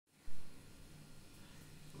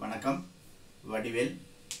Vadivel,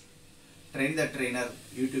 Train the Trainer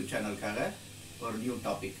YouTube channel ஒரு new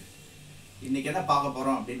topic. இன்னைக்கு என்ன பார்க்க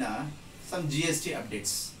போறோம் அப்படினா some GST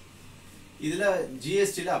updates. இதுல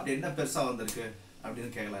GST ல அப்படி என்ன பெருசா வந்திருக்கு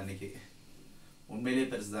அப்படினு கேக்கலாம் இன்னைக்கு. உண்மையிலேயே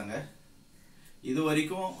பெருசுதாங்க. இது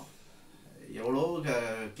வரைக்கும் எவ்வளவு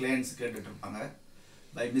clients கேட்டுட்டு இருப்பாங்க.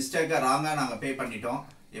 By mistake ராங்கா நாங்க பே பண்ணிட்டோம்.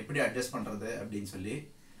 எப்படி அட்ஜஸ்ட் பண்றது அப்படினு சொல்லி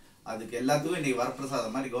அதுக்கு எல்லாத்துக்கும் இன்னைக்கு வரப்பிரசாத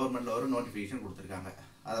மாதிரி கவர்மெண்ட்ல ஒரு நோட்டிஃபிகேஷன் கொடுத்திருக்காங்க.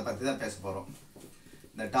 அத பத்தி தான் பேச போறோம்.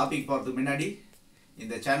 இந்த டாபிக் போறதுக்கு முன்னாடி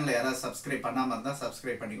இந்த சேனலை யாராவது சப்ஸ்கிரைப் பண்ணாம இருந்தா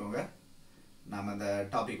சப்ஸ்கிரைப் பண்ணிக்கோங்க. நாம இந்த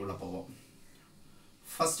டாபிக் உள்ள போவோம்.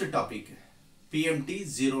 ஃபர்ஸ்ட் டாபிக்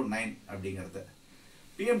PMT-09 அப்படிங்கிறது.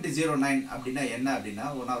 PMT-09 அப்படினா என்ன அப்படினா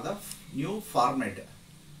one of the new format,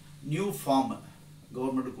 new form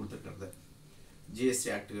government கொடுத்திருக்கிறது.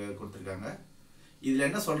 GST ஆக்ட் கொடுத்திருக்காங்க. இதுல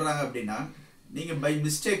என்ன சொல்றாங்க அப்படினா நீங்க பை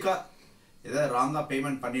மிஸ்டேக்கா ஏதா ராங்கா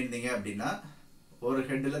பேமெண்ட் பண்ணிருந்தீங்க அப்படினா ஒரு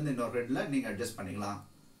ஹெட்ல இருந்து இன்னொரு ஹெட்ல நீங்க அட்ஜஸ்ட் பண்ணிக்கலாம்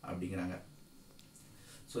அப்படிங்கறாங்க.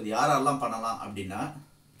 சோ இது யாரெல்லாம் பண்ணலாம் அப்படினா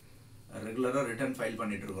ரெகுலரா ரிட்டர்ன் ஃபைல்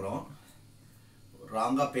பண்ணிட்டு இருக்கோம்.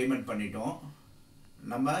 ராங்கா பேமெண்ட் பண்ணிட்டோம்.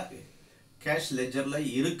 நம்ம கேஷ் லெட்ஜர்ல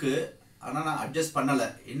இருக்கு. ஆனா நான் அட்ஜஸ்ட் பண்ணல.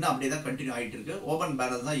 இன்னும் அப்படியே தான் கண்டினியூ ஆயிட்டு இருக்கு. ஓபன்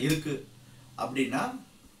பேலன்ஸ் தான் இருக்கு அப்படினா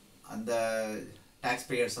அந்த டாக்ஸ்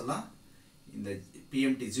பேயர்ஸ் எல்லாம் இந்த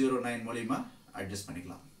PMT-09 மூலமா அட்ஜஸ்ட்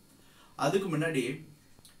பண்ணிக்கலாம். அதுக்கு முன்னாடி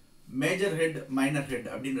மேஜர் ஹெட் மைனர் ஹெட்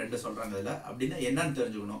அப்படினு ரெண்டு சொல்றாங்க. இதுல அப்படினா என்னன்னு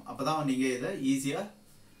தெரிஞ்சுக்கணும். அப்பதான் நீங்க இத ஈஸியா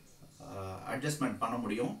அட்ஜஸ்ட்மென்ட் பண்ண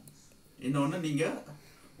முடியும். இன்னொன்னு நீங்க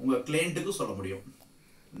உங்க கிளையன்ட்டுக்கு சொல்ல முடியும்.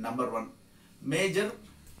 நம்பர் 1 மேஜர்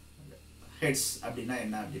ஹெட்ஸ் அப்படினா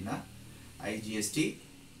என்ன அப்படினா IGST,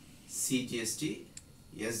 CGST,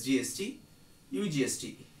 SGST, UGST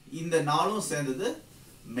இந்த நாலும் சேர்ந்தது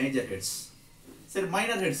மேஜர் ஹெட்ஸ். சரி,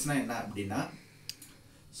 மைனர் ஹெட்ஸ்னா என்ன அப்படினா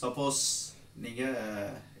சப்போஸ் நீங்க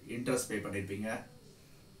இன்ட்ரெஸ்ட் பே பண்ணிருப்பீங்க,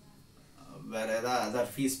 வேற ஏதாவது அதர்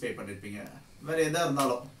ஃபீஸ் பே பண்ணிருப்பீங்க, வேற எதா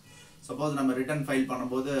இருந்தாலும் சப்போஸ் நம்ம ரிட்டர்ன் ஃபைல்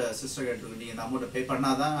பண்ணும்போது சிஸ்டர் கேட்டிருக்கு நீங்க இந்த அமௌண்ட் பே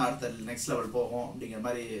பண்ணாதான் அடுத்த நெக்ஸ்ட் லெவல் போகும் அப்படிங்கிற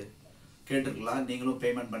மாதிரி கேட்டிருக்கலாம். நீங்களும்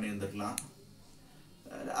பேமெண்ட் பண்ணியிருந்துருக்கலாம்.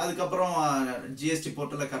 அதுக்கப்புறம் GST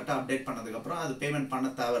போர்ட்டலில் கரெக்டாக அப்டேட் பண்ணதுக்கப்புறம் அது பேமெண்ட் பண்ண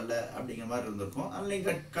தேவையில்லை அப்படிங்கிற மாதிரி இருந்திருக்கும். அதில்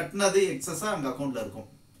நீங்கள் கட்டினது எக்ஸஸாக அங்கே அக்கௌண்ட்டில் இருக்கும்.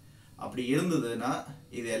 அப்படி இருந்ததுன்னா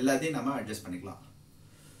இது எல்லாத்தையும் நம்ம அட்ஜஸ்ட் பண்ணிக்கலாம்.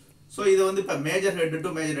 ஸோ இது வந்து இப்போ major head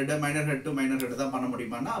to major head, minor head to minor head தான் பண்ண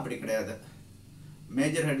முடியுமான்னா அப்படி கிடையாது.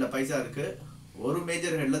 மேஜர் ஹெட்டில் பைசா இருக்குது. ஒரு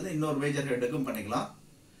மேஜர் ஹெட்லேருந்து இன்னொரு மேஜர் ஹெட்டுக்கும் பண்ணிக்கலாம்.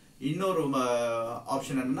 இன்னொரு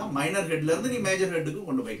ஆப்ஷன் என்னன்னா மைனர் ஹெட்லேருந்து நீ மேஜர் ஹெட்டுக்கும்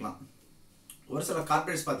கொண்டு போய்க்கலாம். ஒரு சில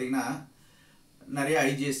கார்பரேட்ஸ் பார்த்தீங்கன்னா நிறைய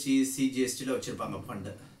IGST, CGSTல வச்சுருப்பாங்க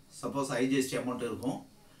ஃபண்டு. சப்போஸ் IGST அமௌண்ட் இருக்கும்,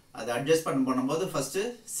 அதை அட்ஜஸ்ட் பண்ணும்போது ஃபஸ்ட்டு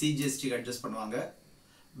CGSTக்கு அட்ஜஸ்ட் பண்ணுவாங்க.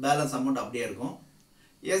 பேலன்ஸ் அமௌண்ட் அப்படியே இருக்கும்.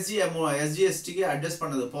 SGSTக்கு அட்ஜஸ்ட்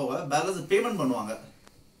பண்ணது போக பேலன்ஸ் பேமெண்ட் பண்ணுவாங்க.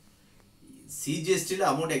 CGSTல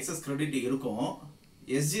அமௌண்ட் எக்ஸஸ் கிரெடிட் இருக்கும்,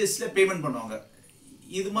 SGSTல பேமெண்ட் பண்ணுவாங்க.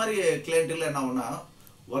 இது மாதிரி கிளையண்ட்டில் என்ன ஆகும்னா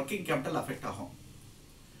ஒர்க்கிங் கேபிட்டல் அஃபெக்ட் ஆகும்.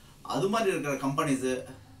 அது மாதிரி இருக்கிற கம்பெனிஸு,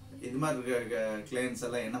 இது மாதிரி இருக்கிற கிளையண்ட்ஸ்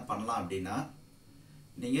எல்லாம் என்ன பண்ணலாம் அப்படின்னா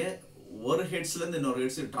நீங்கள் ஒரு ஹெட்ஸ்லேருந்து இன்னொரு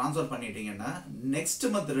ஹெட்ஸ் ட்ரான்ஸ்ஃபர் பண்ணிட்டீங்கன்னா நெக்ஸ்ட்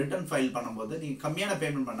மந்த் ரிட்டர்ன் ஃபைல் பண்ணும்போது நீங்கள் கம்மியான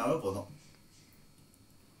பேமெண்ட் பண்ணாவே போதும்.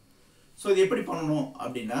 ஸோ இது எப்படி பண்ணணும்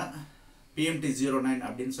அப்படின்னா PMT-09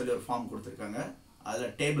 அப்படின்னு சொல்லி ஒரு ஃபார்ம் கொடுத்துருக்காங்க.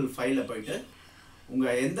 அதில் டேபிள் 5ல் போயிட்டு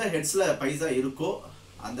உங்கள் எந்த ஹெட்ஸில் பைசா இருக்கோ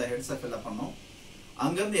அந்த ஹெட்ஸை ஃபில்அப் பண்ணணும்.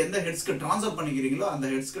 அங்கேருந்து எந்த ஹெட்ஸ்க்கு ட்ரான்ஸ்ஃபர் பண்ணிக்கிறீங்களோ அந்த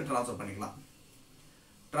ஹெட்ஸ்க்கு ட்ரான்ஸ்ஃபர் பண்ணிக்கலாம்.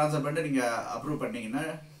 ட்ரான்ஸ்ஃபர் பண்ணிட்டு நீங்கள் அப்ரூவ் பண்ணிங்கன்னா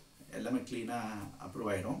எல்லாமே க்ளீனாக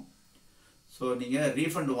அப்ரூவ் ஆகிடும். ஸோ நீங்கள்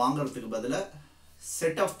ரீஃபண்ட் வாங்குறதுக்கு பதிலாக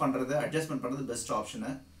செட் ஆஃப் பண்ணுறது, அட்ஜஸ்ட்மெண்ட் பண்ணுறது பெஸ்ட் ஆப்ஷனு.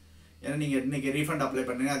 ஏன்னா நீங்கள் இன்றைக்கி ரீஃபண்ட் அப்ளை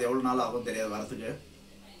பண்ணீங்கன்னா அது எவ்வளோ நாள் ஆகும் தெரியாது வரத்துக்கு.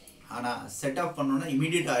 ஆனால் செட் ஆஃப் பண்ணோன்னா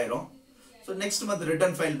இமீடியட் ஆயிரும். So next month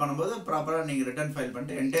return file பண்ணும்போது ப்ராப்பராக நீங்கள் ரிட்டர்ன் ஃபைல்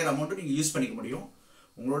பண்ணிட்டு என்டையர் அமௌண்ட்டு நீங்கள் யூஸ் பண்ணிக்க முடியும்.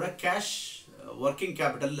 உங்களோட கேஷ் ஒர்க்கிங்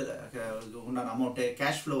கேபிட்டல் உண்டான அமௌண்ட்டு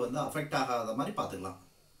கேஷ் ஃப்ளோ வந்து அஃபெக்ட் ஆகாத மாதிரி பார்த்துக்கலாம்.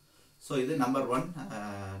 ஸோ இது number 1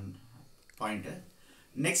 point.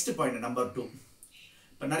 Next point number 2.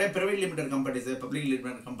 இப்போ நிறைய private limited companies, public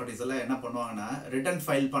limited companies எல்லாம் என்ன பண்ணுவாங்கன்னா ரிட்டர்ன்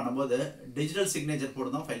ஃபைல் பண்ணும்போது டிஜிட்டல் சிக்னேச்சர்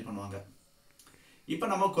போட்டு தான் ஃபைல் பண்ணுவாங்க. இப்போ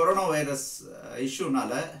நம்ம கொரோனா வைரஸ்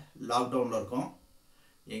இஷ்யூனால லாக்டவுனில் இருக்கோம்.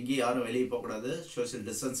 எங்கேயும் யாரும் வெளியே போகக்கூடாது, சோஷியல்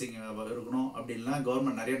டிஸ்டன்சிங் இருக்கணும் அப்படின்லாம்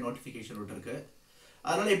கவர்மெண்ட் நிறைய நோட்டிஃபிகேஷன் விட்டுருக்கு.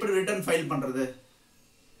 அதனால் எப்படி ரிட்டர்ன் ஃபைல் பண்ணுறது?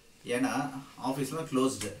 ஏன்னா ஆஃபீஸ்லாம்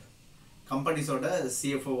க்ளோஸ்டு. கம்பெனிஸோட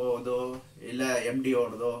CFOதோ இல்லை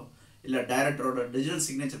MDஓடதோ இல்லை டைரக்டரோட டிஜிட்டல்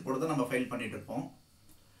சிக்னேச்சர் போட்டு தான் நம்ம ஃபைல் பண்ணிகிட்டு இருப்போம்.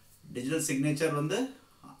 டிஜிட்டல் சிக்னேச்சர் வந்து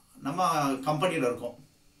நம்ம கம்பெனியில் இருக்கும்.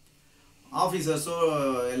 ஆஃபீஸர்ஸோ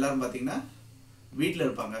எல்லோரும் பார்த்திங்கன்னா வீட்டில்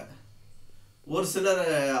இருப்பாங்க. ஒரு சிலர்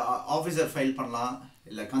ஆஃபீஸர் ஃபைல் பண்ணலாம்,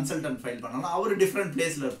 இல்லை கன்சல்டன்ட் ஃபைல் பண்ணலாம். அவர் டிஃப்ரெண்ட்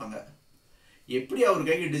பிளேஸில் இருப்பாங்க. எப்படி அவர்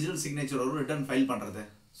கைக்கு டிஜிட்டல் சிக்னேச்சர் வரும் ரிட்டர்ன் ஃபைல் பண்ணுறது?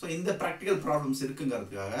 ஸோ இந்த ப்ராக்டிக்கல் ப்ராப்ளம்ஸ்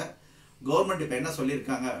இருக்குங்கிறதுக்காக கவர்மெண்ட் இப்போ என்ன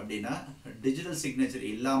சொல்லியிருக்காங்க அப்படின்னா டிஜிட்டல் சிக்னேச்சர்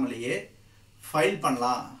இல்லாமலேயே ஃபைல்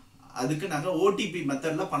பண்ணலாம். அதுக்கு நாங்கள் ஓடிபி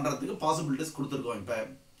மெத்தடில் பண்ணுறதுக்கு பாசிபிலிட்டிஸ் கொடுத்துருக்கோம்.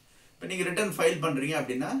 இப்போ நீங்கள் ரிட்டர்ன் ஃபைல் பண்ணுறீங்க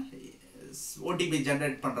அப்படின்னா ஓடிபி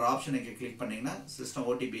ஜென்ரேட் பண்ணுற ஆப்ஷனுக்கு கிளிக் பண்ணிங்கன்னா சிஸ்டம்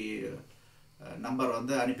ஓடிபி நம்பர்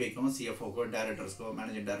வந்து அனுப்பி வைக்கும். சிஎஃப்ஓக்கோ டைரக்டர்ஸ்க்கோ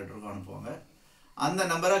மேனேஜிங் டைரக்டருக்கோ அனுப்புவாங்க. அந்த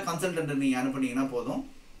நம்பரை கன்சல்டன்ட் நீங்கள் அனுப்புனீங்கன்னா போதும்,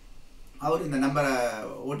 அவர் இந்த நம்பரை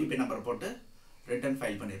ஓடிபி நம்பர் போட்டு ரிட்டர்ன்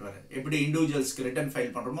ஃபைல் பண்ணிடுவார். எப்படி இண்டிவிஜுவல்ஸ்க்கு ரிட்டர்ன்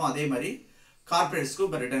ஃபைல் பண்ணுறோமோ அதே மாதிரி கார்பரேட்ஸ்க்கும்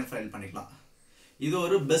இப்போ ரிட்டர்ன் ஃபைல் பண்ணிக்கலாம். இது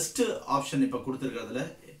ஒரு பெஸ்ட்டு ஆப்ஷன் இப்போ கொடுத்துருக்கிறதுல.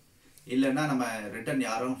 இல்லைன்னா நம்ம ரிட்டர்ன்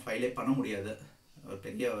யாரும் ஃபைலே பண்ண முடியாது. ஒரு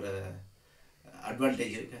பெரிய ஒரு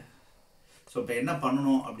அட்வான்டேஜ் இருக்குது. ஸோ இப்போ என்ன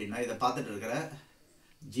பண்ணணும் அப்படின்னா இதை பார்த்துட்டு இருக்கிற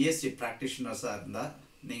ஜிஎஸ்டி ப்ராக்டிஷனர்ஸாக இருந்தால்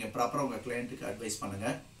நீங்கள் ப்ராப்பராக உங்கள் கிளையண்ட்டுக்கு அட்வைஸ்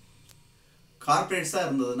பண்ணுங்கள். கார்பரேட்ஸாக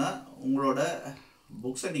இருந்ததுன்னா உங்களோட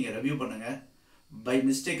புக்ஸை நீங்கள் ரிவ்யூ பண்ணுங்கள். பை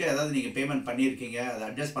மிஸ்டேக்காக ஏதாவது நீங்கள் பேமெண்ட் பண்ணியிருக்கீங்க, அதை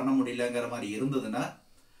அட்ஜஸ்ட் பண்ண முடியலங்கிற மாதிரி இருந்ததுன்னா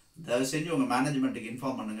தயவு செஞ்சு உங்கள் மேனேஜ்மெண்ட்டுக்கு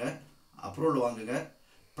இன்ஃபார்ம் பண்ணுங்கள், அப்ரூவல் வாங்குங்க,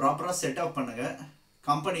 ப்ராப்பராக செட் அப் பண்ணுங்கள்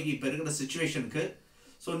கம்பெனிக்கு இப்போ இருக்கிற சுச்சுவேஷனுக்கு.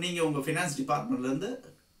 ஸோ நீங்கள் உங்கள் ஃபினான்ஸ் டிபார்ட்மெண்ட்லேருந்து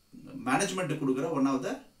மேனேஜ்மெண்ட்டுக்கு கொடுக்குற ஒன் ஆஃப்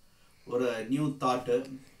த ஒரு நியூ தாட்டு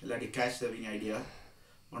இல்லாட்டி cash saving idea,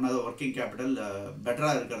 one of the working capital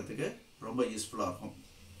பெட்டராக இருக்கிறதுக்கு ரொம்ப யூஸ்ஃபுல்லாக இருக்கும்.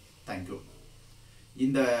 தேங்க்யூ.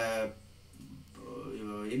 இந்த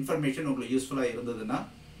இன்ஃபர்மேஷன் உங்களுக்கு யூஸ்ஃபுல்லாக இருந்ததுன்னா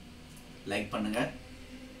லைக் பண்ணுங்கள்,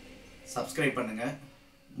 சப்ஸ்கிரைப் பண்ணுங்கள்,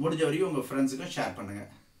 முடிஞ்ச வரைக்கும் உங்கள் ஃப்ரெண்ட்ஸுக்கும் ஷேர்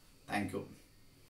பண்ணுங்கள். தேங்க்யூ.